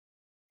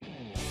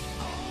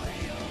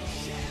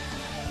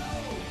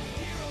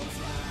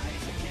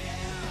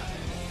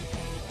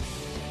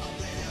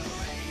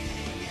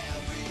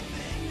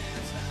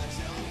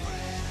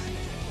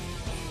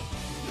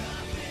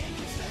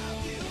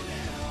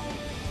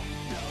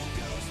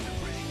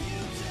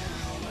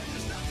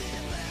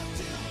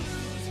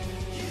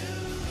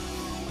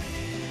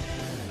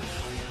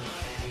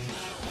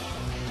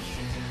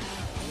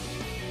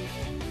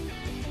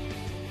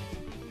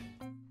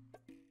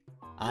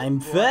I'm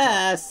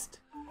fast.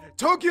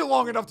 Took you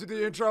long enough to do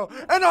the intro,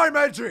 and I'm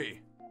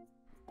edgy.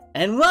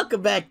 And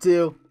welcome back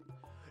to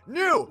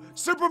New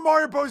Super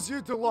Mario Bros.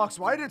 U Deluxe.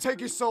 Why did it take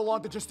you so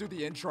long to just do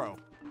the intro?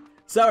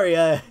 Sorry,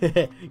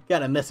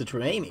 got a message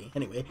from Amy.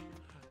 Anyway.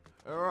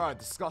 Alright,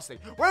 disgusting.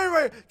 Well,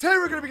 anyway, today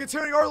we're going to be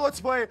continuing our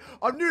Let's Play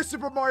of New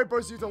Super Mario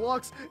Bros. U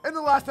Deluxe. In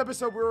the last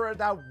episode, we were at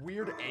that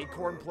weird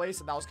acorn place,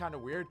 and that was kind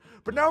of weird.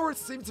 But now we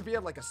seem to be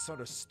at like a sort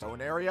of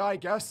stone area, I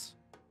guess.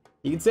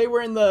 You can say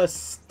we're in the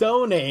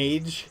Stone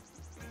Age.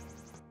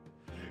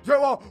 Yeah,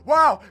 well,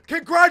 wow,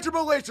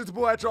 congratulations,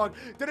 Blue Hedgehog.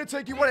 Did it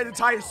take you, what, an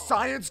entire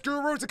science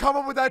guru to come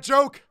up with that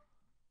joke?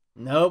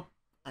 Nope.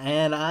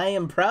 And I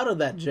am proud of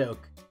that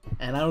joke.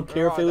 And I don't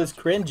care if it was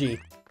cringy.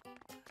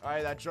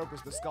 Alright, that joke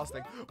was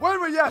disgusting. Well,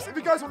 anyway, yes, if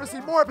you guys want to see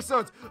more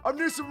episodes of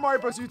New Super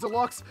Mario Bros. U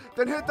Deluxe,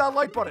 then hit that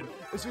like button.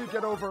 This video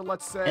get over,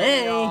 let's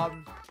say,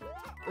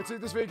 let's see,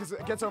 this video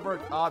gets over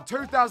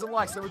 2,000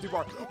 likes, then we'll do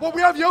more. Well,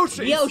 we have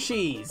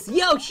Yoshi's!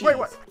 Yoshi's! Wait,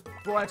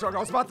 Blue Hedgehog, I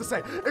was about to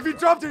say, if you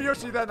jumped to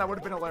Yoshi then, that would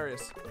have been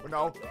hilarious. But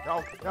no.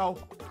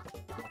 Okay.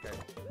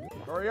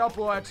 Hurry up,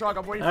 Blue Hedgehog,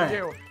 I'm waiting for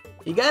you.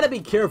 You gotta be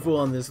careful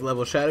on this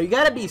level, Shadow. You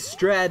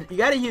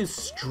gotta use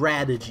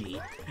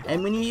strategy.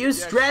 And when you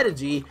use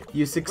strategy,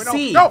 you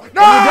succeed. No! And you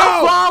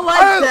don't fall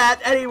like that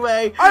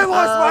anyway. I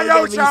lost my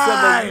Yoshi!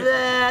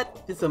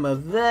 Get some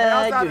of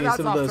that, give me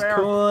some of those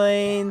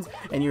coins,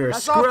 and you're a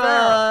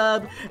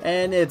scrub,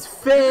 and it's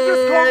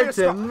fair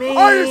to me.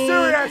 Are you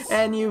serious?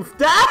 And you've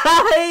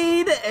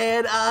died,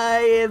 and I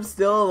am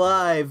still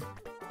alive.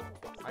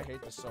 I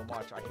hate this so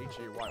much. I hate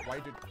you. Why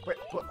did... Wait,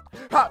 look.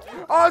 Ha!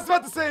 Oh, I was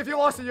about to say, if you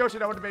lost to Yoshi,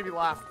 that would have made me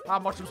laugh. How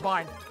much was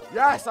mine?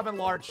 Yes, I'm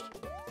enlarged.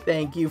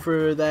 Thank you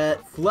for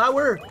that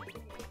flower.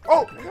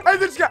 Oh,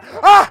 and this guy...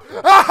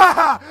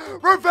 Ah!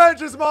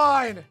 Revenge is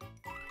mine!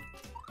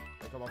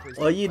 Come on, please.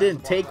 Well, you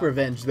didn't take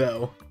revenge,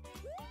 though.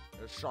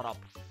 Shut up.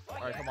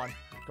 Alright, come on.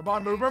 Come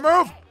on, move!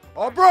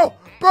 Oh, bro!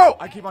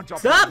 I keep on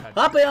jumping. Stop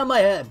hopping on my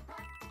head.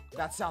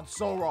 That sounds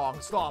so wrong.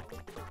 Stop.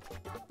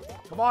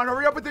 Come on,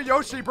 hurry up with the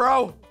Yoshi,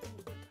 bro.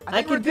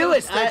 I can do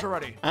it. Stage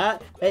already. I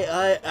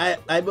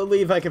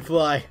believe I can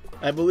fly.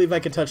 I believe I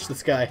can touch the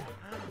sky.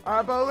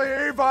 I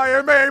believe I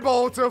am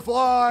able to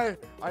fly.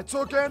 I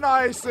took an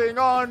icing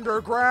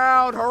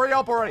underground. Hurry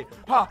up already.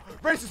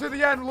 Race to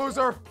the end,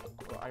 loser.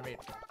 I mean,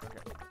 okay.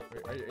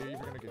 Wait, are you even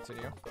going to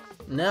continue?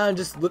 No, I'm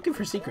just looking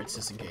for secrets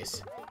just in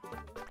case.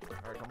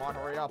 Alright, come on,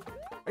 hurry up.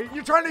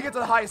 You're trying to get to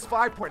the highest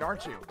 5 point,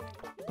 aren't you?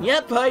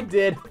 Yep, I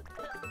did.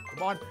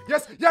 Come on.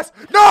 Yes!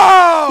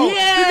 No!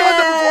 Yeah! You got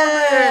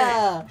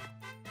there before me!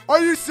 Are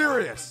you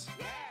serious?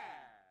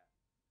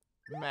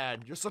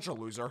 Man, you're such a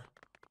loser.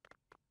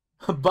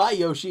 Bye,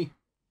 Yoshi.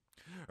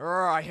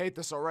 I hate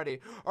this already.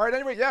 Alright,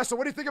 anyway, yeah, so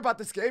what do you think about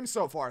this game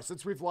so far?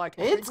 Since we've, like,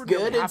 it's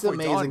good, it's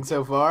amazing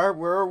so far.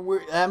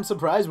 I'm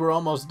surprised we're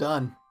almost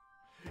done.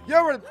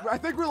 Yeah, I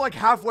think we're, like,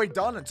 halfway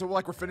done until,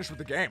 like, we're finished with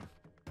the game.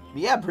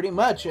 Yeah, pretty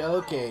much.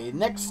 Okay,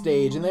 next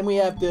stage, and then we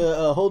have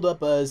to hold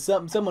up,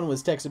 someone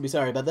was texting me,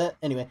 sorry about that.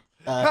 Anyway.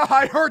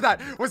 I heard that!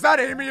 Was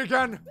that Amy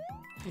again?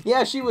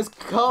 Yeah, she was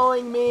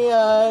calling me,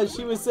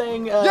 she was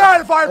saying, yeah,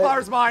 the fire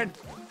flower's mine!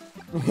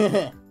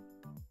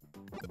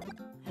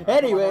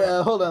 Anyway,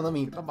 hold on, let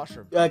me... Get the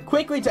mushroom.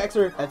 Quickly text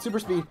her at super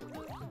speed.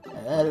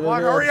 Come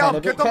on, hurry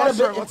up, get the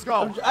mushroom, let's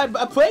go. I'm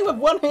playing with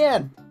one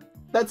hand.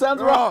 That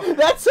sounds wrong.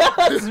 That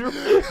sounds...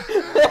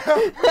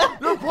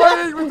 You're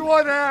playing with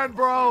one hand,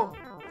 bro.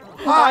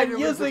 I'm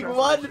using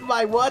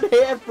my one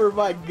hand for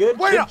my good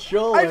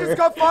controller. I just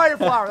got fire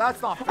flower. That's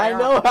not fair. I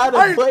know how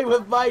to play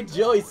with my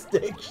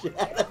joystick,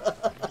 Shadow.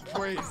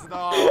 Please,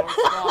 no,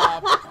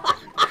 stop.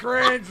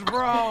 Cringe,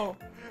 bro.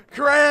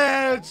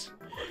 Cringe.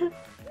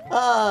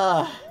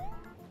 I'm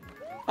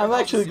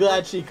actually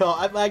glad she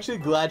called.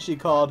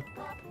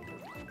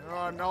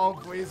 Oh no,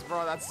 please,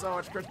 bro. That's so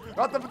much cringe.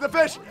 Oh, the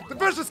fish. The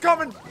fish is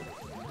coming.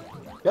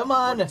 Come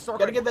on.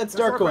 Gotta get that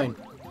star coin.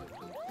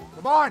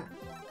 Come on.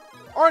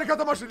 Alright, I got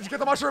the mushroom. Did you get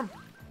the mushroom?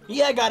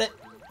 Yeah, I got it.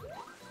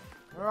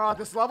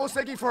 This level's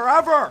taking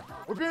forever.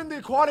 We've been in the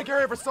aquatic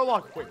area for so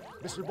long. Wait,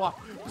 mystery block.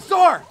 The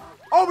star!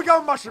 Oh, we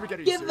got a mushroom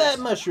again. Give that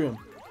mushroom.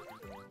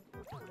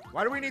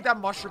 Why do we need that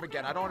mushroom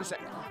again? I don't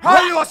understand.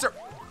 How you lost her?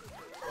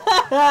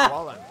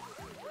 Well then.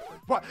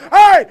 What?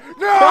 Hey!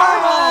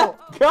 No!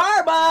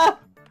 Karma!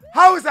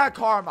 How is that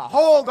karma?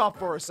 Hold up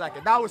for a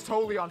second. That was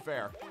totally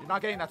unfair. You're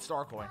not getting that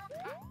star coin.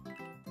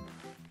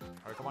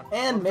 Alright, come on.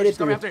 And made it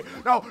through.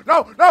 No,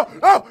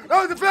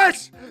 the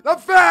fish! The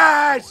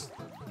fish!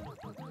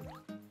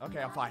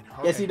 Okay, I'm fine.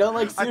 Okay. Guess you don't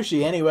like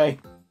sushi anyway.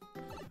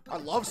 I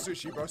love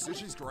sushi, bro.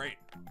 Sushi's great.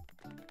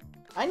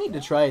 I need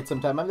to try it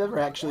sometime. I've never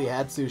actually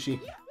had sushi.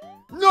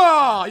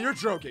 No, you're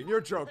joking.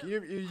 You're joking.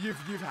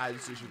 You've had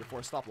sushi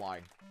before. Stop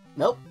lying.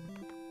 Nope.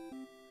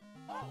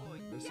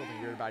 There's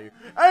something weird about you.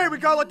 Hey, we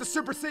got like the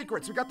super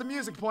secrets. We got the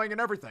music playing and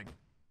everything.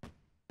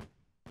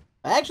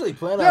 I actually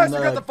plan on yes, we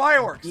got the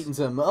fireworks. Eating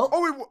some.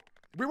 Oh,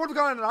 we would have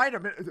gotten an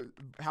item,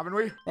 haven't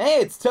we? Hey,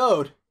 it's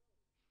Toad.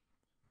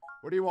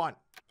 What do you want?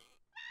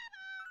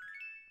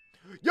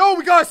 Yo,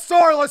 we got a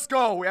star. Let's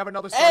go. We have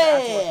another star to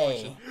add to our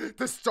Hey! collection.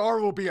 The star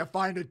will be a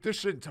fine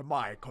addition to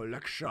my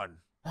collection.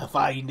 A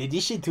fine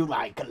addition to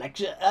my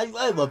collection. I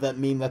love that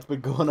meme that's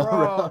been going Bro,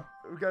 around.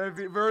 we gotta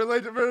be very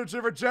late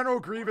for General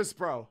Grievous,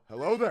 bro.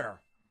 Hello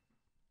there.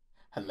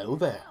 Hello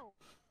there.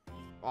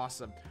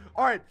 Awesome.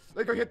 All right,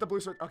 let's go hit the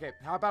blue switch. Okay,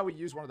 how about we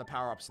use one of the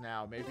power-ups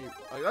now? Maybe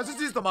let's just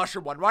use the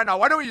mushroom one right now.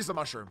 Why don't we use the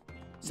mushroom?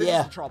 Saves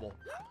us the trouble.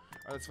 All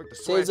right, let's flick the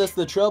switch. Saves us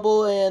the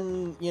trouble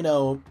and, you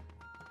know,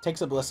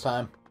 takes up less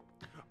time.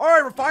 All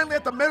right, we're finally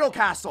at the middle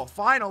castle.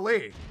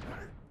 Finally.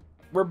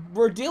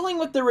 We're dealing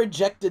with the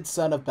rejected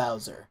son of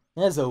Bowser,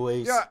 as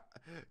always. Yeah,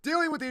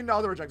 dealing with the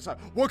other rejected son.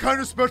 What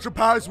kind of special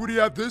powers would he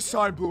have this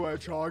time, Blue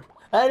Hedgehog?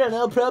 I don't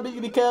know, probably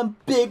become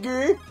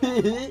bigger.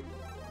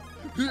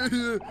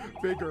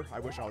 Bigger. I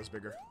wish I was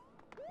bigger.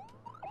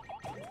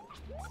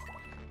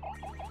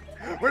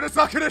 We're just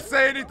not gonna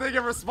say anything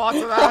in response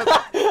to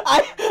that.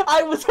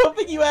 I was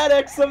hoping you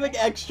had something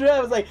extra. I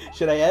was like,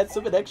 should I add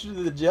something extra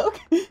to the joke?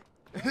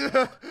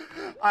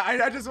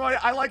 I just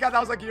want. I like how that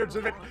was like your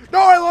legitimate. No,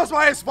 I lost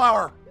my ice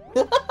flower.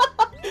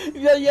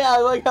 yeah, I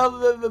like how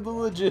the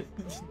legit.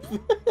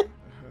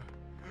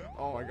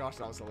 Oh my gosh,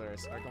 that was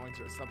hilarious. I'm going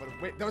to stop it.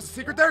 Wait, there was a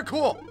secret there.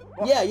 Cool.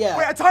 Well, yeah.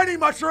 Wait, a tiny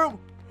mushroom.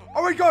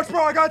 Oh my gosh,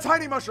 bro! I got a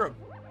tiny mushroom.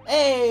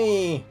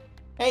 Hey,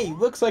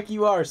 looks like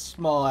you are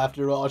small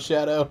after all,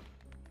 Shadow.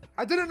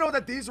 I didn't know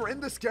that these were in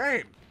this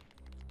game.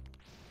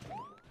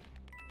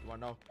 You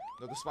wanna know?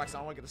 No, the spikes. I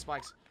don't want to get the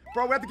spikes.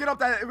 Bro, we have to get up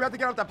that. We have to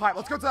get up that pipe.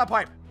 Let's go to that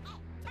pipe.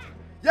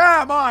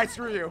 Yeah, mine.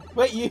 Screw you.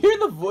 Wait, you hear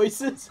the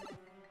voices?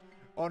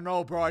 Oh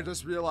no, bro! I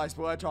just realized,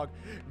 Blue Hedgehog,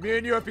 me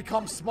and you have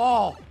become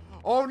small.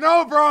 Oh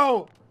no,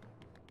 bro!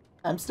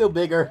 I'm still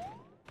bigger.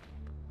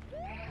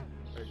 Hey,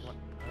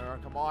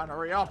 come on,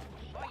 hurry up.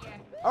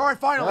 All right,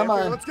 finally.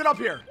 Okay, let's get up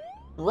here.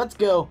 Let's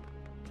go.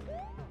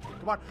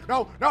 Come on.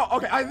 No.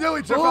 Okay, I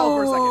nearly just fell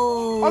for a second.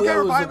 Okay,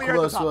 we're finally here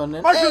at the top. One.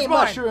 Mushroom's hey,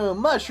 mine.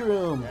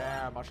 mushroom.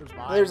 Yeah, mushroom's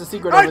mine. There's a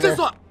secret over there.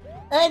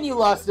 And you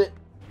lost it.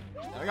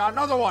 I got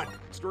another one.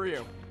 Screw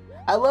you.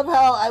 I love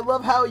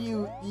how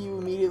you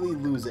immediately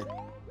lose it.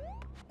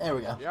 There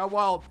we go. Yeah,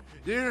 well,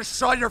 you need to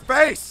shut your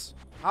face.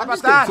 How about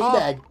just that?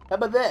 Teabag. How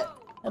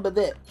about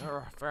that?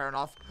 Fair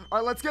enough. All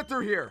right, let's get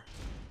through here.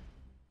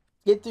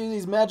 Get through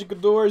these magical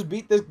doors.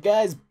 Beat this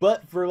guy's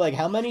butt for like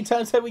how many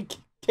times have we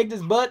kicked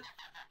his butt?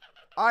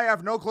 I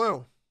have no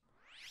clue.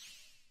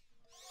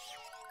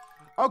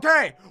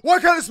 Okay,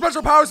 what kind of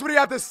special powers would he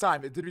have this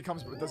time? Does it become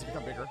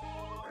bigger?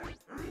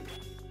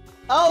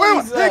 Oh,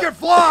 wait, he can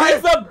fly!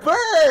 He's a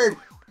bird!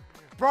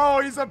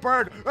 Bro, he's a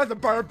bird. The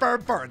bird.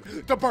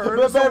 The bird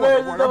is the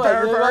bird.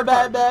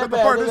 The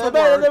bird is the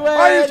bird.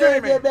 Are you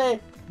kidding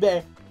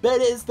me?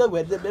 Bird is the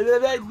word. The bird is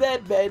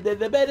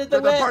the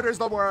bird is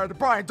the word.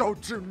 Brian,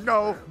 don't you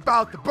know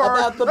about the bird?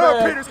 About the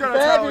bird. Peter's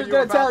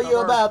gonna tell you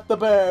about the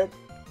bird.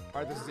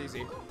 All right, this is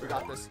easy. We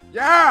got this.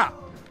 Yeah.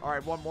 All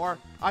right, one more.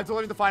 I'm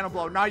delivering the final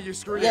blow. Now you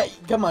screw you. Yeah,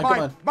 come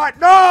on.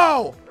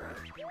 No!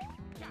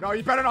 No,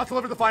 you better not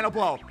deliver the final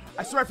blow.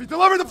 I swear, if you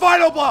deliver the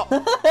final blow.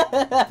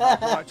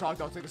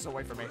 Don't take this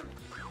away from me.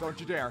 Don't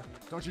you dare.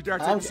 Don't you dare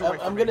take this away from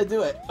me. I'm gonna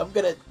do it. I'm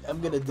gonna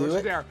do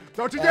it.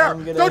 Don't you dare.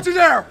 Don't you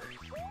dare.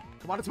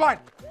 Come on, it's mine.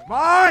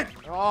 Mine.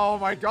 Oh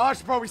my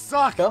gosh, bro, we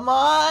suck. Come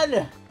on.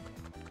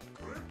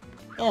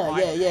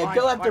 Yeah.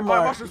 Go after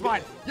Mark. Mushroom's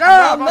mine.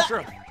 Yeah,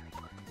 mushroom.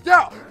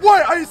 Yeah,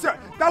 what? Are you serious?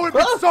 That would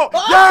have been so.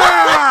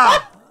 Yeah!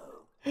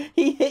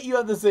 He hit you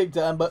at the same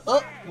time, but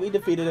we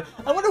defeated it.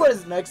 I wonder what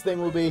his next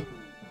thing will be.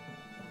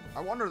 I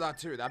wonder that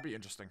too. That'd be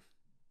interesting.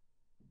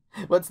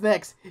 What's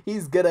next?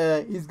 He's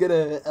gonna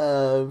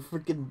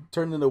freaking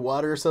turn into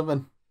water or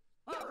something.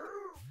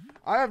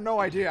 I have no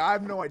idea. I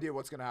have no idea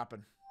what's gonna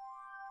happen.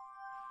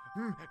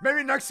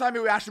 Maybe next time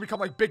it would actually become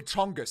like Big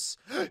Chungus.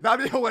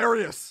 That'd be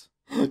hilarious.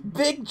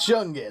 Big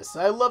Chungus.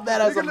 I love that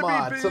as a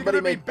mod.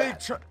 Somebody make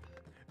that.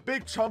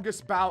 Big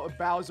Chungus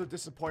Bowser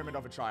disappointment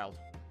of a child.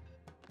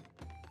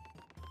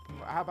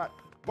 How about...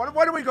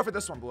 Why don't we go for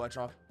this one, Blue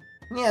Hedgehog?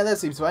 Yeah, that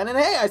seems fine. And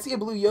hey, I see a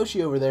blue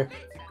Yoshi over there.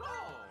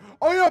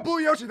 Oh yeah, blue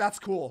Yoshi. That's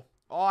cool.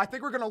 Oh, I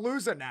think we're gonna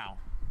lose it now.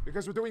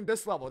 Because we're doing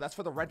this level. That's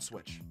for the red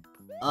switch.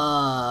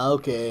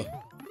 Okay.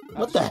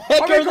 What the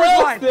heck are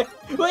those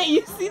things? Wait,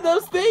 you see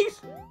those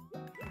things?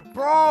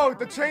 Bro,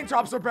 the chain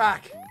chops are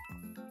back.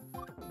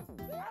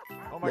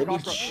 Oh my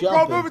gosh,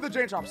 bro, move with the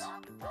chain chops.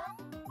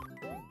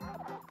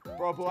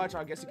 Bro, Blue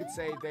Hedgehog, I guess you could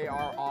say they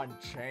are on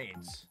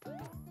chains.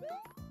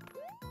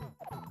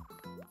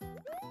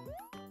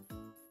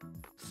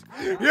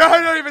 Yeah,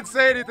 I don't even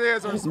say anything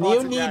as a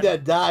response. You need to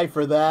die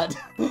for that.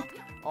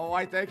 Oh,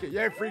 I thank you.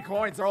 Yay, free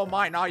coins. They're all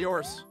mine, not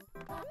yours.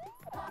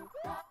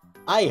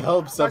 I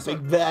hope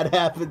something bad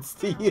happens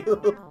to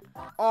you.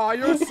 Oh,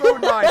 you're so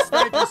nice.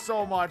 Thank you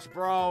so much,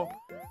 bro.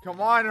 Come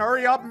on,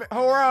 hurry up,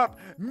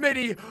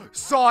 mini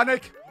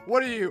Sonic.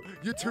 What are you?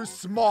 You too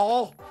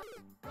small?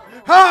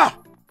 Ha!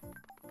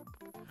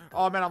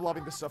 Oh man, I'm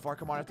loving this so far.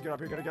 Come on, I have to get up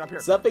here. Gotta get up here.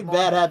 Something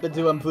bad happened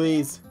to him,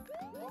 please.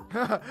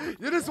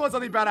 You just want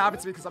something bad to happen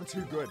to me because I'm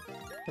too good.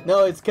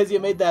 No, it's because you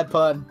made that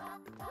pun.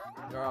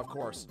 Of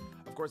course.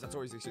 Of course, that's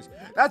always the excuse.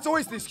 That's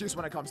always the excuse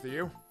when it comes to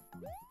you.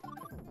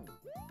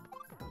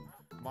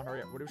 Come on,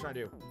 hurry up. What are we trying to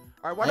do?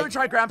 All right, why don't we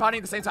try ground pounding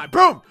at the same time?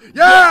 Boom!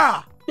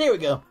 Yeah! There we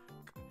go.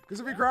 Because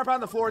if we ground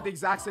pound the floor at the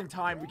exact same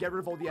time, we get rid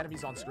of all the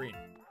enemies on screen.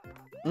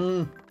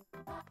 Hmm.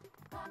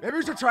 Maybe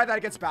we should try that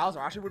against Bowser.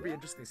 Actually, it would be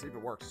interesting to see if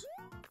it works.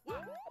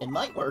 It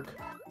might work.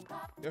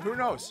 Yeah, who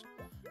knows?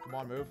 Come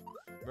on, move.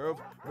 Move.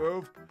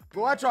 Move.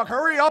 Hedgehog,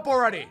 hurry up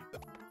already!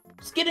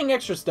 Just getting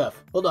extra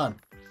stuff. Hold on.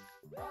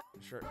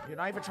 Sure. You're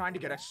not even trying to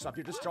get extra stuff.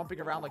 You're just jumping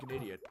around like an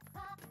idiot.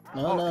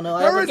 No, no.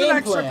 There is an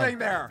extra thing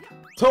there!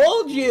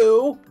 Told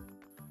you!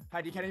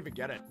 Heidi, you can't even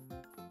get it.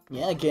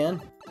 Yeah, I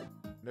can.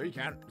 No, you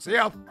can't. See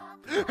ya!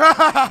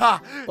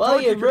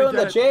 Well, you ruined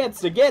the chance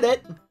to get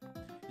it.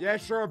 Yeah,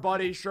 sure,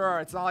 buddy, sure.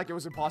 It's not like it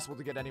was impossible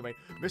to get anyway.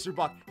 Mr.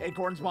 Buck,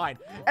 acorn's mine.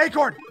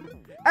 Acorn!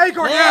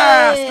 Acorn! Hey!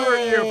 Yeah! Screw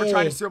you for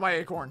trying to steal my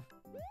acorn.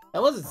 I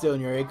wasn't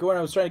stealing your acorn.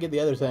 I was trying to get the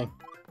other thing.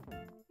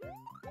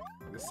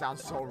 This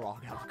sounds so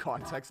wrong out of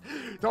context.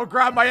 Don't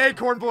grab my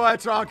acorn, Blue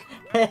Hedgehog.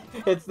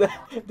 It's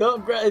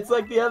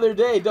like the other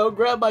day. Don't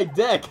grab my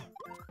deck.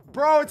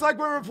 Bro, it's like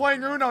when we were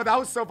playing Uno. That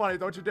was so funny.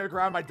 Don't you dare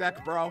grab my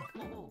deck, bro.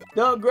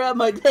 Don't grab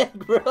my deck,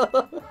 bro.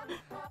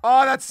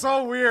 Oh, that's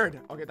so weird.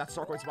 Okay, that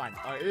star coin's mine.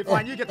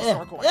 Fine, you get the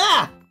star coin.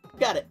 Ah!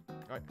 Got it.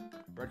 Alright,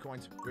 red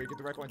coins. Wait, get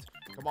the red coins.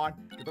 Come on,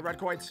 get the red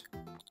coins.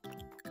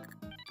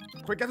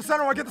 Quick, get the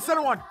center one, get the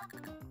center one.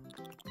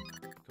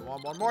 Come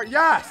on, one more.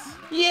 Yes!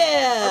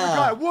 Yeah!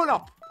 Got it.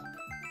 1-up.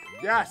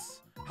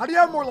 Yes. How do you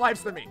have more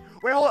lives than me?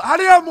 Wait, hold on. How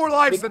do you have more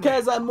lives than me?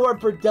 Because I'm more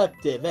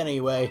productive,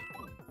 anyway.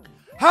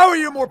 How are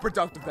you more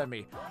productive than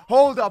me?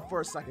 Hold up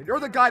for a second. You're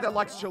the guy that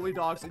likes chili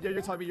dogs, and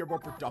you're telling me you're more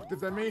productive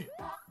than me?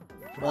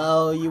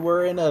 Well, you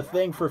were in a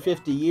thing for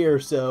 50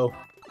 years, so...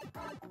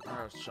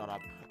 Oh, shut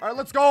up. Alright,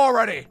 let's go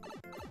already!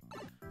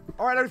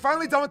 Alright, are we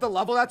finally done with the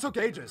level? That took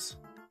ages.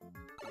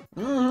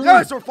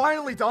 Yes, we're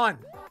finally done!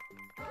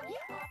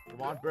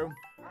 Come on, boom,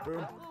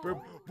 boom,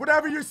 boom.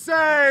 Whatever you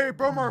say,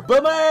 Boomer!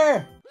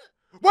 Boomer!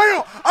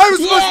 Wait, I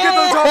was supposed to get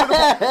to the top of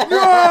the...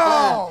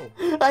 No!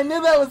 I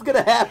knew that was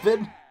gonna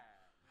happen.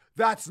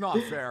 That's not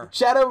fair.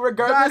 Shadow,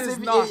 regardless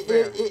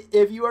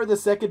if you are the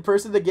second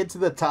person to get to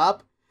the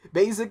top,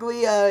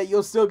 basically,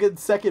 you'll still get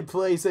second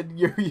place and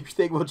your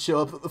thing will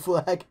show up with the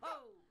flag.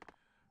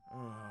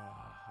 Oh,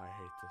 I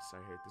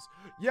hate this.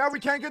 Yeah, we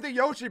can't get the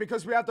Yoshi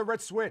because we have the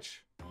red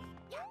switch.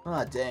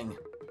 Aw, dang.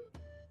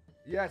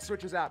 Yeah, it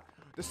switches out.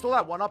 There's still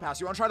that 1-up house.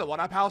 You want to try the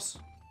 1-up house?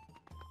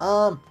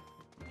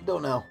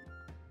 Don't know.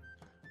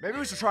 Maybe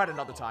we should try it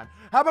another time.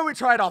 How about we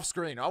try it off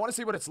screen? I want to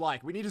see what it's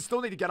like. We still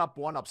need to get up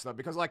 1-ups though,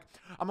 because like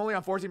I'm only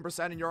on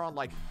 14% and you're on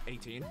like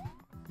 18.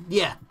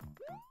 Yeah.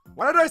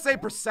 Why did I say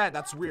percent?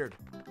 That's weird.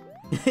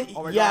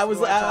 Oh yeah,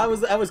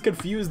 gosh, I was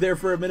confused there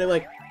for a minute.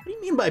 Like, what do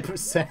you mean by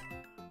percent?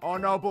 Oh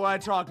no, Blue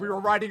Hedgehog, we were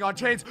riding on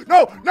chains.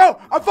 No,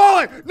 I'm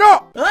falling.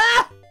 No.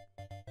 Ah!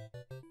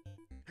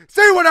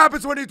 See what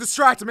happens when you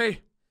distract me.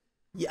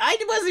 Yeah, I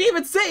wasn't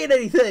even saying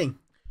anything.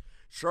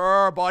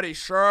 Sure, buddy.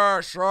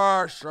 Sure.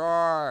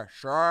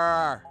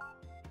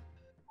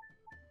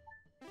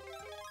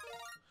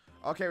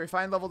 Okay, we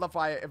finally leveled up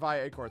via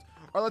acorns.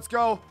 Alright, let's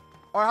go.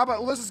 Alright, how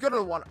about let's just go to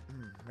the 1.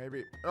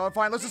 Maybe. Oh,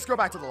 fine. Let's just go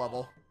back to the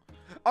level.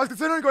 I was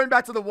considering going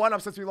back to the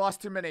 1-up since we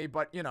lost too many,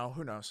 but you know,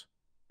 who knows.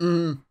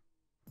 Alright,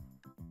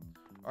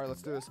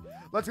 let's do this.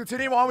 Let's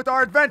continue on with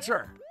our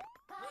adventure.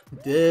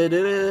 Where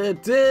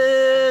did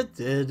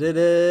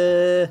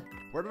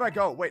I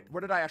go? Wait,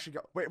 where did I actually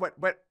go? Wait.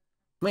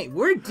 Wait,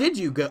 where did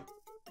you go?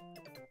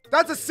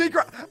 That's a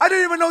secret. I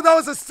didn't even know that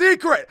was a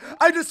secret.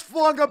 I just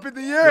flung up in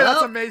the air. Well,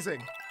 that's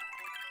amazing.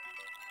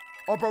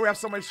 Oh, bro, we have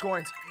so many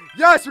coins.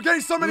 Yes, we're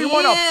getting so many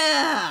 1-ups.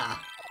 Yeah.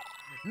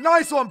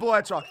 Nice one, Blue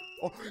Hedgehog.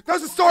 Oh,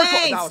 there's a star coin.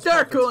 Hey,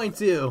 star coin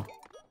too.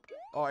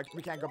 Oh,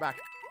 we can't go back.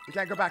 We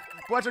can't go back.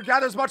 Blue Hedgehog,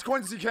 gather as much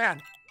coins as you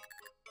can.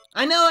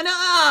 I know.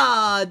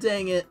 Ah,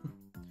 dang it.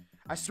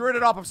 I screwed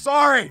it up. I'm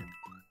sorry.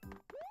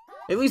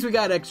 At least we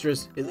got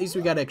extras.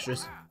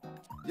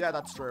 Yeah,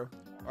 that's true.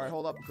 All right,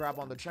 hold up. Grab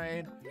on the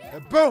chain.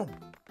 And boom.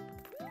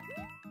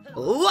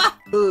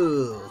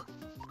 Wahoo.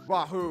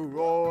 Wahoo,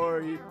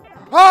 Roy.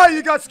 Ah,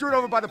 you got screwed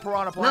over by the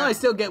piranha plant. No, I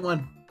still get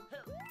one.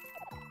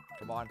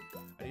 Come on.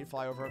 I need to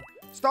fly over him.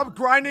 Stop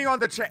grinding on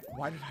the chain.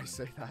 Why did I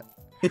say that?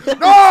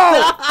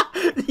 No!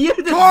 You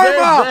deserve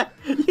Karma!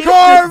 That.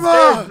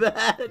 Karma! Deserve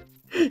that.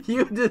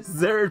 You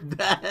deserve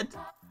that.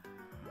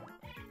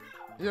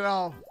 You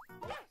know,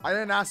 I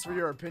didn't ask for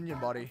your opinion,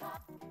 buddy.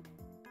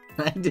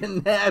 I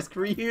didn't ask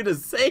for you to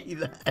say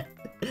that.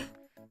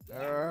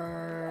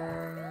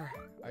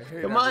 I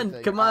hate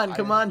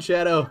Come on,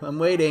 Shadow. I'm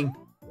waiting.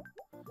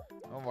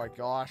 Oh my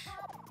gosh.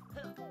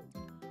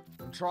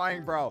 I'm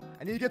trying, bro.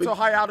 I need to get to a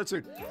high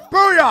altitude.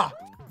 Booyah!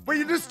 Wait,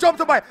 you just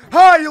jumped on my...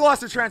 Hi, you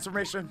lost your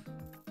transformation.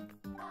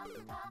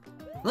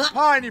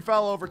 Hi, and you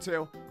fell over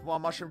too. Come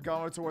on, Mushroom,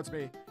 come over towards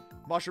me.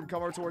 Mushroom,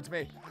 come over towards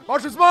me.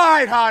 Mushroom's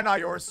mine! Ha, not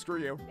yours.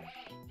 Screw you.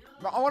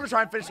 I want to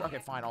try and finish... Okay,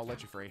 fine. I'll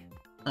let you free.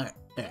 Alright.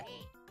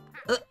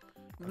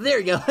 There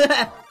you go.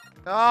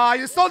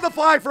 You stole the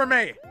flag from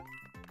me!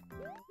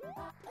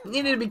 You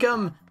need to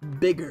become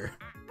bigger.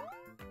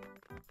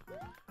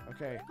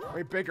 Okay.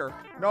 Wait, bigger.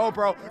 No,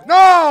 bro.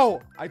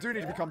 No! I do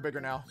need to become bigger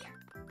now.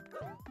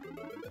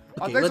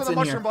 Okay, thanks what's for the in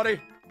mushroom, here?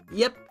 buddy.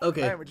 Yep.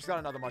 Okay. Hey, we just got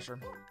another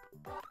mushroom.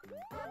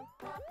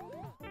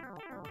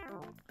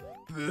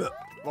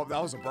 Well,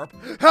 that was a burp.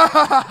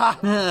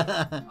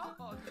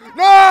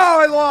 No,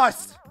 I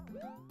lost.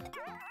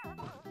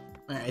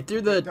 All right,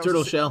 through the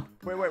turtle shell.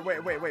 Wait,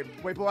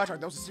 Blue Hedgehog,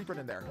 there was a secret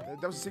in there.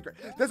 There was a secret.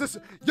 There's a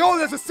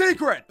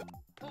secret!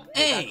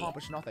 Hey! It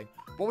accomplished nothing.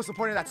 What was the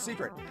point of that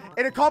secret?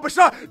 It accomplished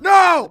nothing!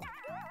 No!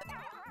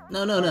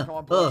 No. Right, come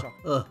on, Blue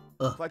Hedgehog.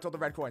 Collect all the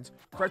red coins.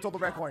 Collect all the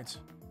red coins.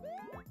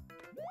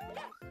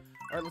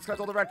 Alright, let's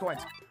collect all the red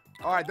coins.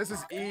 Alright, this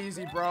is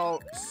easy, bro.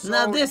 So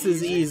now this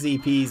is easy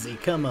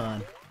peasy. Come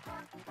on.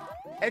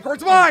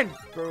 Acorn's mine!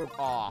 Boom.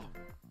 Aw.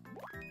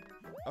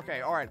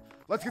 Okay, alright.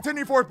 Let's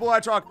continue forward, Blue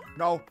Hedgehog.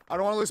 No, I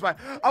don't want to lose my...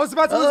 I was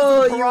about to lose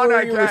to the piranha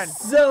again. You were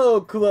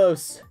so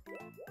close.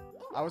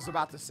 I was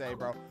about to say,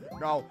 bro.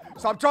 No,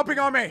 stop jumping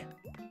on me.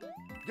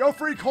 Yo,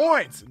 free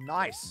coins.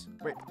 Nice.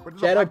 Wait, where did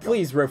the Shadow, red go?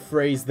 please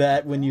rephrase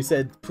that when you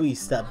said, please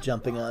stop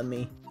jumping on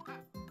me.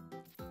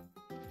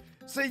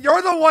 See,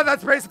 you're the one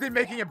that's basically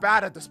making it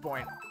bad at this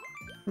point.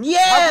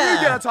 Yeah! How can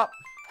you get on top?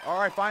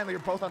 Alright, finally,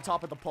 you're both on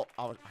top of the pole.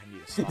 Oh, I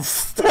need to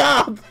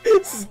stop.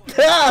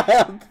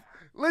 Stop!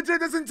 Legit,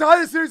 this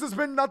entire series has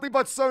been nothing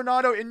but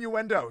SONADOW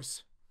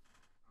innuendos.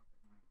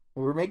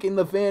 We're making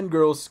the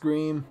fangirls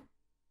scream.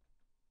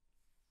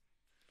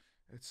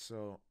 It's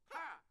so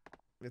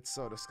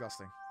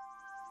disgusting.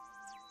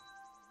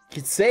 You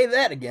could say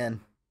that again.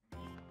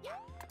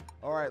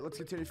 Alright, let's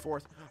continue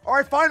forth.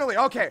 Alright, finally,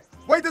 okay.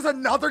 Wait, there's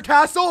another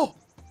castle?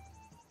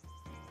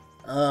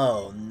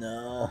 Oh,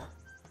 no.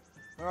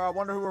 I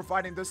wonder who we're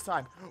fighting this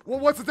time. Well,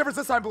 what's the difference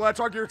this time, Blue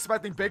Hedgehog? You're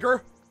expecting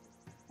bigger?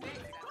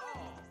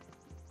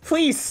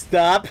 Please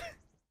stop.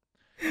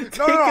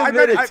 No,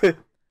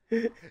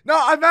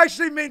 I'm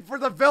actually mean for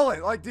the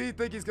villain. Like, do you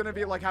think he's gonna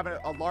be like having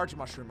a large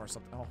mushroom or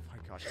something? Oh my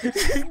gosh. I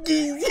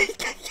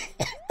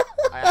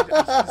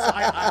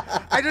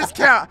just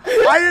can't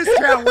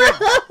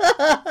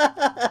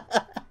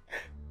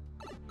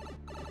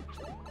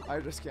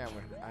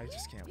win. I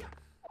just can't win.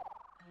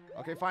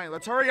 Okay, fine.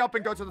 Let's hurry up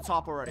and go to the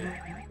top already.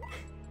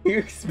 You're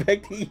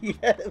expecting you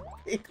had a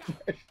big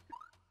mushroom.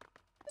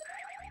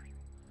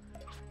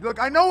 Look,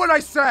 I know what I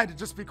said.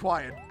 Just be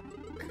quiet.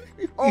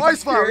 Oh,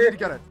 ice flower. We need to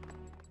get it.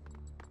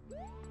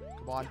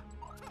 Come on.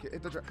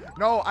 Hit the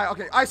no,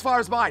 okay. Ice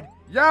flower's mine.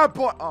 Yeah,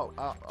 boy. Oh,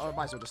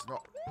 might as well just no.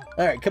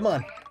 All right, come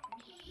on.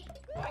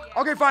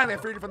 Okay, finally, I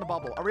freed you from the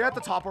bubble. Are we at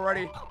the top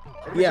already?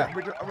 Yeah.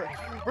 We're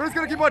just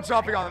gonna keep on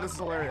jumping on it. This is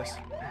hilarious.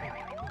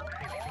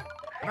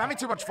 I'm having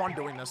too much fun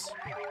doing this.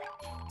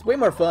 It's way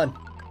more fun.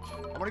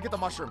 I want to get the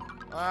mushroom.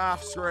 Ah,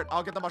 screw it.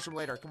 I'll get the mushroom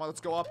later. Come on,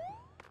 let's go up.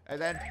 And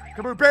then,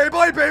 come on,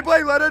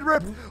 Beyblade, let it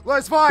rip.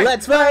 Let's fight.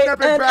 Let's fight an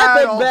epic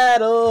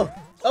battle.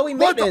 Oh, we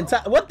made it in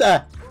time. What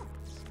the?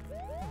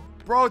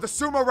 Bro, the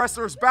sumo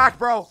wrestler's back,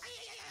 bro.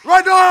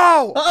 Right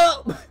now!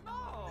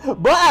 Uh-oh.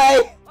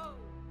 Bye.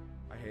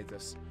 I hate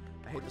this.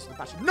 I hate this with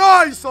passion.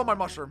 No, you stole my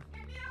mushroom.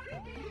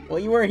 Well,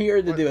 you weren't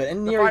here to do it,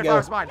 and here you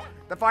go. The 5 flower's mine.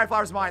 The 5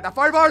 flower's mine. That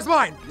 5 flower's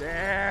mine.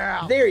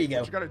 Yeah. There you go.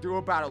 What you gotta do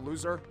about it,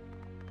 loser?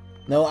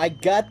 No, I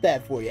got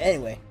that for you.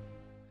 Anyway.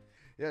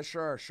 Yeah,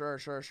 sure.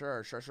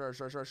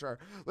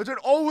 Legit,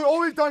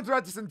 all we've done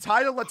throughout this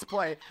entire Let's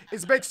Play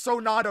is make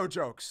SONADOW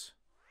jokes.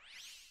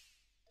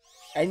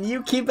 And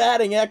you keep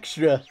adding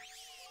extra.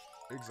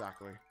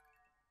 Exactly.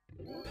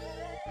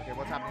 Okay,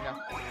 what's happening now?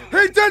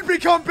 He did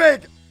become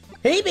big!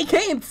 He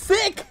became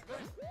thick!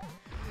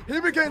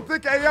 He became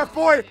thick AF,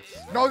 boy!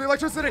 No, the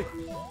electricity!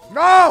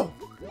 No!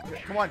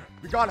 Okay, come on,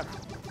 we got him.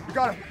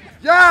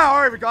 Yeah,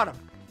 alright, we got him.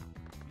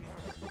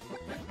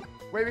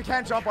 Wait, we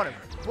can't jump on him.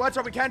 Blue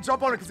Hedgehog, we can't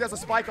jump on him because he has a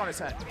spike on his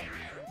head.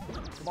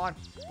 Come on,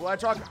 Blue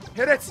Hedgehog,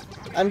 hit it!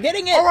 I'm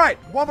getting it! Alright,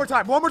 one more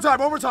time.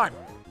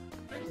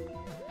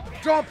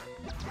 Jump!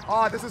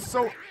 Ah, this is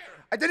so...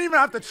 I didn't even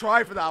have to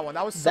try for that one.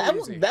 That was so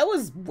easy. That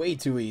was way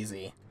too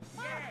easy.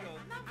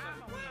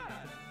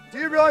 Do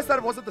you realize that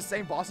it wasn't the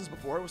same boss as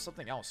before? It was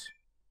something else.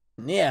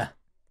 Yeah.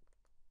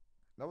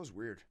 That was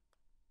weird.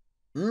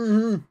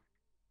 Mm-hmm.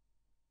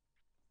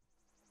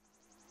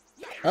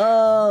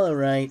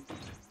 Alright.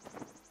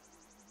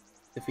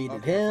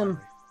 Defeated him.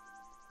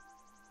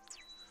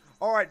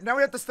 Alright, now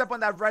we have to step on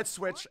that red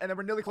switch, and then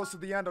we're nearly close to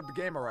the end of the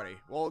game already.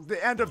 Well,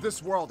 the end of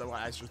this world,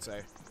 I should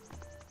say.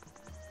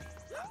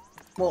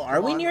 Well,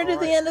 are we near to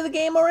the end of the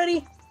game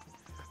already?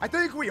 I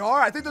think we are.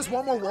 I think there's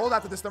one more world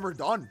after this, then we're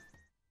done.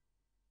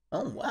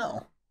 Oh,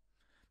 wow.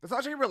 That's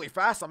actually really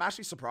fast. I'm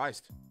actually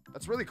surprised.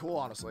 That's really cool,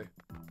 honestly.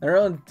 Our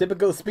own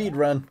typical speed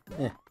run.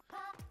 Yeah.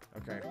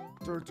 Okay.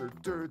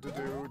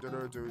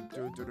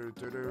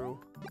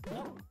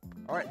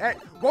 Alright, hey,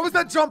 what was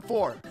that jump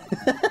for?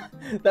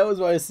 That was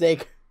my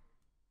mistake.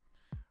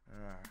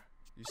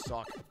 You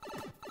suck.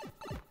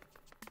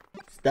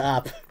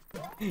 Stop.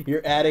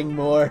 You're adding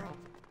more.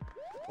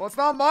 Well, it's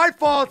not my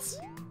fault!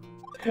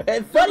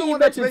 And funny you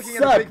mentioned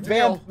suck.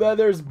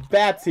 There's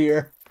bats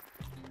here.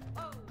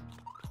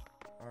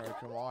 Alright,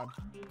 come on.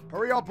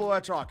 Hurry up, Blue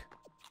Hedgehog.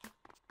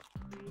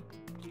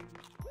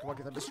 Come on,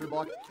 get that mystery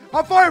block.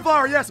 A fire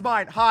flower! Yes,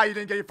 mine! Hi, you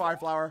didn't get your fire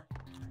flower.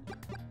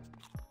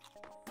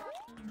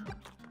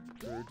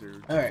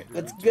 Alright,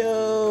 let's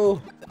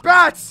go.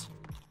 Bats!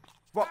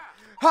 What?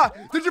 Ha!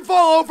 Did you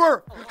fall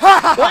over?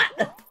 Ha!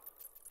 What?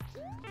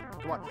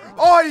 Come on.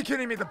 Oh, are you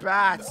kidding me? The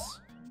bats.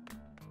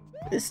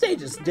 This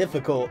stage is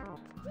difficult.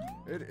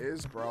 It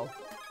is, bro.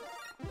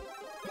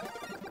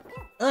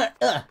 There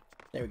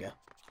we go.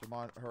 Come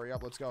on, hurry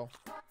up. Let's go.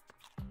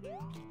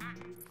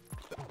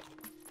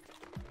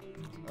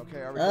 Okay,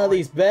 are we going?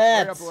 These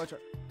bats.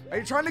 Are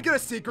you trying to get a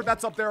secret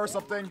that's up there or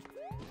something?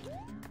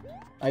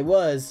 I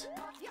was.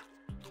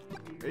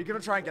 Are you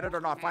gonna try and get it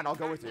or not? Fine, I'll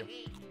go with you.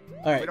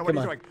 Alright, Wait, no, come what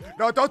on. are you doing?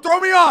 No, don't throw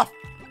me off!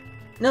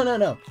 No, no,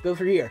 no. Go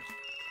for here.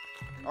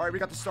 Alright, we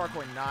got the star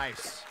coin.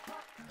 Nice.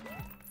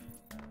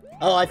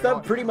 Oh, I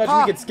thought pretty much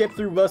we could skip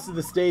through most of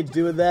the stage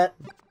doing that.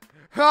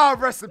 Ah,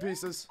 rest in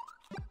pieces.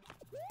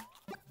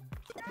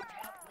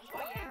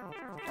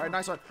 Alright,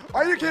 nice one.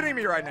 Are you kidding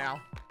me right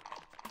now?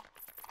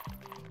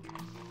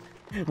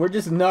 We're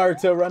just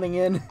Naruto running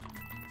in.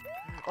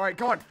 Alright,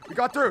 come on. We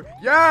got through.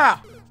 Yeah!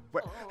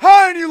 Wait.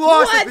 Hi, and you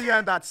lost What? at the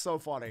end. That's so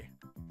funny.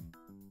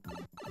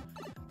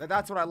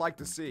 That's what I like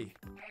to see.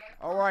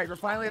 Alright, we're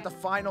finally at the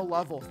final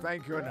level.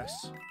 Thank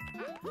goodness.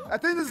 I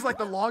think this is like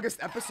the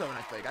longest episode,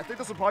 I think. I think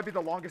this will probably be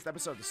the longest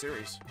episode of the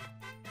series.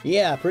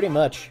 Yeah, pretty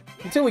much.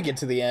 Until we get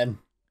to the end.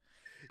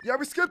 Yeah,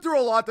 we skipped through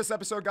a lot this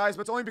episode, guys,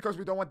 but it's only because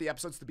we don't want the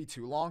episodes to be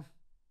too long.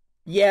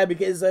 Yeah,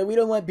 because we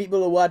don't want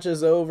people to watch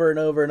us over and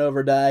over and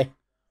over die.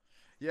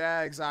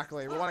 Yeah,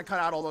 exactly. We want to cut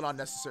out all the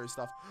unnecessary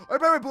stuff. Oh,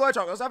 by the way, Blue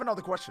Hedgehog, I also have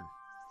another question.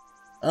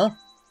 Huh?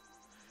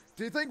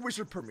 Do you think we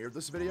should premiere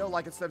this video?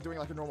 Like, instead of doing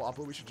like a normal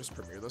upload, we should just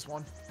premiere this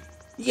one?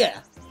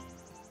 Yeah.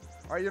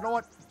 Alright, you know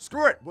what?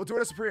 Screw it. We'll do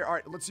it as a premiere.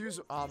 Alright, let's use,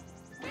 why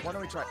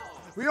don't we try?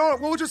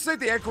 We'll just save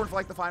the acorn for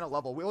like the final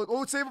level.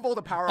 We'll save up all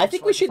the power-ups. I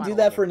think we should do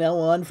that for now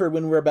on, for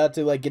when we're about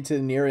to like get to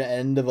the near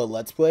end of a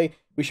Let's Play.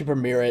 We should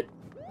premiere it.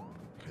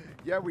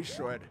 Yeah, we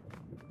should.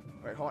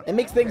 Wait, hold on. It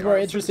makes things more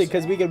interesting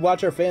because we can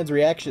watch our fans'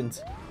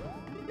 reactions.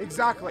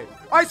 Exactly.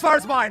 Ice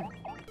Fire's mine!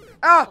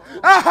 Ah!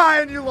 Ah!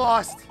 And you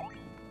lost!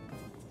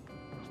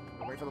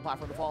 Wait for the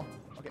platform to fall.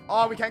 Okay.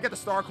 Oh, we can't get the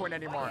star coin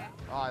anymore.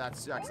 Oh, that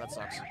sucks. That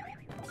sucks.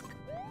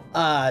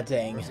 Ah,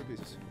 dang. Rest in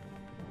pieces.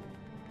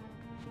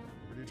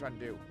 What are you trying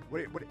to do?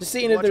 What, Just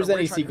seeing if there's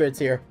any secrets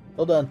here.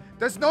 Hold on.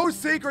 There's no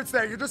secrets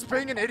there. You're just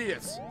being an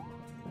idiot.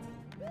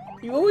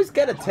 You always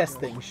gotta test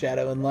things,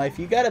 Shadow, in life.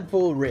 You gotta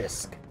pull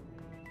risk.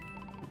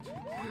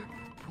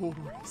 Pull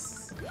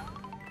risk.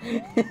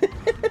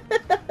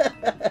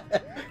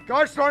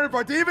 Gosh darn it,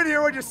 bro. Do you even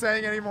hear what you're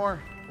saying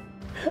anymore?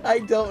 I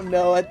don't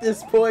know. At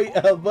this point,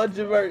 a bunch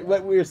of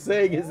what we're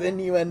saying is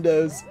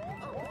innuendos.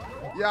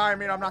 Yeah, I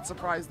mean, I'm not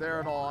surprised there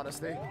in all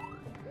honesty.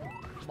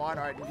 Come on,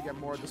 alright, need to get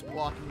more of this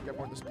block. Need to get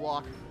more of this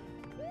block.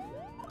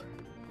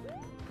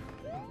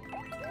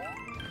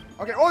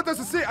 Okay, oh, there's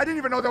a secret. I didn't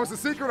even know there was a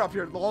secret up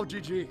here. Lol,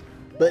 GG.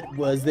 But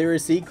was there a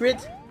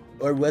secret?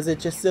 Or was it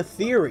just a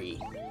theory?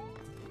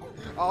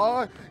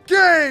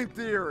 Game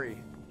theory.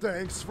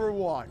 Thanks for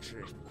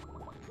watching.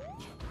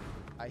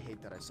 I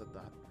hate that I said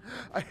that.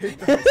 I hate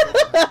that I said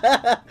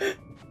that.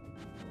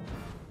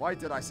 Why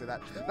did I say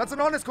that? That's an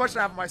honest question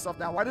I have of myself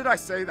now. Why did I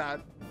say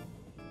that?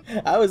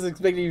 I was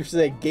expecting you to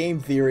say game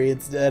theory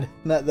instead.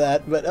 Not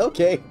that, but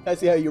okay. I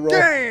see how you roll.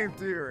 Game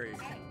theory.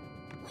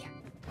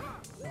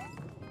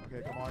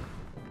 Okay, come on.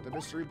 The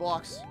mystery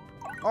blocks.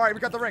 All right,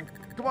 we got the ring.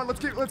 Come on, let's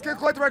collect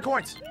the red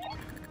coins.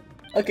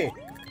 Okay.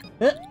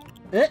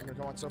 Okay,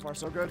 come on, so far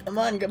so good. Come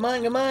on, come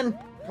on, come on.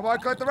 Come on,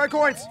 collect the red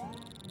coins.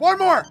 One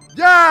more.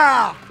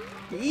 Yeah.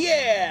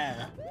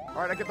 Yeah.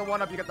 All right, I get the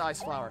one up. You get the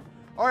ice flower.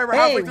 All right, we're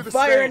halfway through the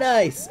fire stage. and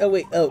ice. Oh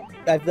wait. Oh,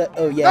 I thought.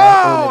 Oh yeah.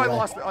 No, I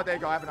lost it. Oh, there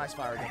you go. I have an ice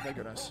flower again. Thank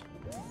goodness.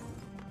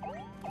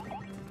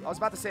 I was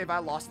about to say if I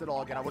lost it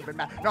all again, I would have been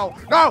mad. No,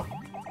 no.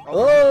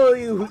 Oh,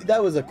 you.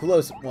 That was a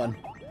close one.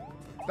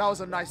 That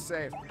was a nice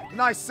save.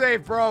 Nice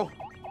save, bro.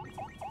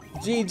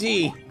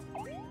 GG.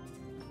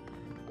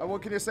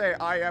 What can you say?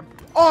 I am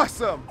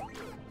awesome.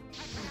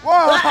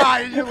 Whoa,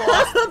 you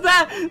lost.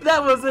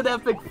 that was an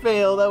epic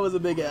fail. That was a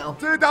big L.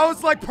 Dude, that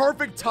was like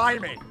perfect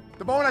timing.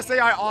 The moment I say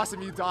I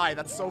awesome, you die.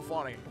 That's so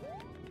funny.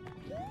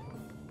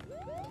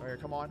 Alright,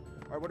 come on.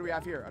 Alright, what do we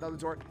have here? Another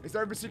door. Is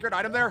there a secret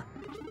item there?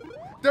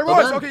 There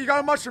was! Okay, you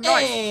got a mushroom.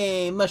 Nice.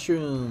 Hey,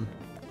 mushroom.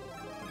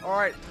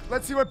 Alright,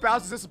 let's see what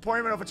Bowser's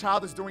disappointment of a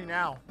child is doing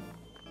now.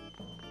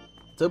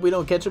 So we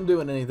don't catch him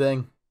doing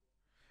anything.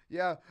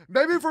 Yeah,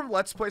 maybe from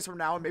Let's Plays from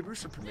now on, maybe we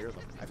should premiere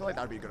them. I feel like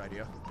that would be a good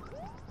idea.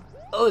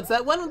 Oh, it's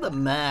that one with the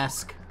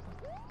mask.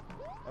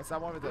 What's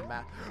that one with the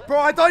mask?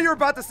 Bro, I thought you were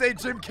about to say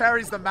Jim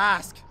Carrey's The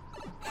Mask.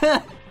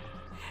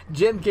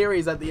 Jim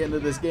Carrey's at the end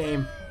of this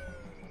game.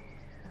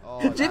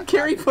 Oh, Jim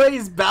Carrey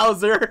plays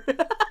Bowser.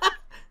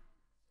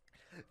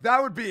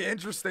 That would be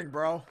interesting,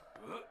 bro.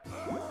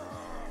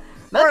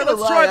 Not Alright, gonna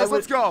let's lie, try this.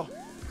 Let's go.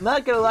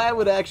 Not gonna lie, I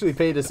would actually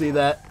pay to see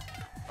that.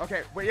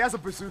 Okay, wait, he has a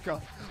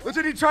bazooka.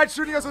 Legit, he tried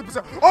shooting us with a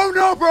bazooka. Oh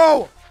no,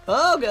 bro!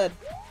 Oh, good.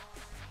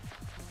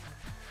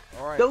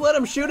 Alright. Don't let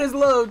him shoot his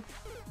load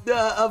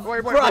of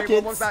rockets. Wait,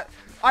 what was that?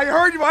 I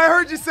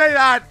heard you say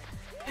that!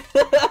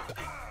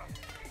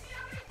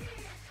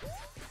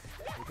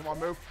 Come on,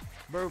 move.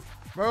 Move.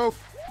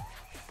 Move.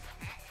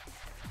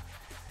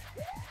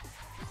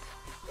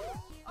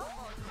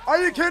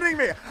 Are you kidding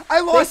me?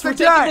 I lost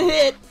Thanks again. for taking the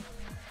hit.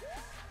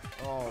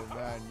 Oh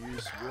man, you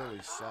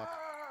really suck.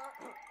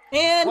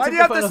 And took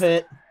the final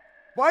hit.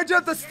 Why'd you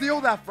have to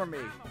steal that from me?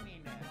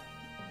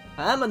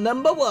 I'm a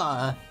number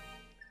 1.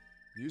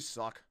 You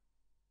suck.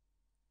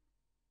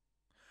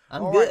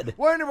 I'm good.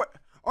 Well,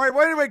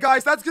 anyway,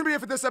 guys, that's gonna be it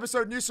for this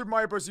episode of New Super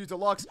Mario Bros. U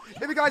Deluxe.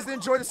 If you guys did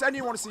enjoy this and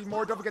you want to see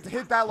more, don't forget to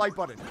hit that like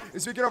button.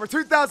 If we get over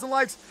 2,000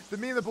 likes,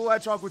 then me and the Blue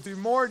Hedgehog will do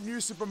more New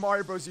Super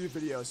Mario Bros. U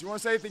videos. You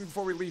want to say anything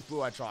before we leave,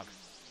 Blue Hedgehog?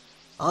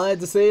 All I have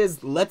to say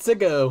is, let's-a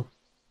go.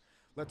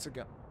 Let's-a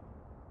go.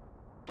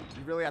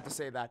 You really have to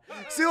say that.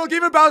 See, look,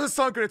 even Bowser's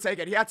son couldn't take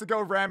it. He had to go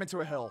ram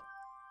into a hill.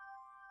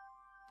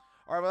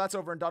 Alright, well, that's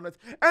over and done with.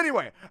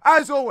 Anyway,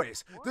 as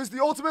always, this is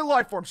the ultimate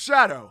life form,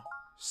 Shadow,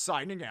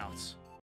 signing out.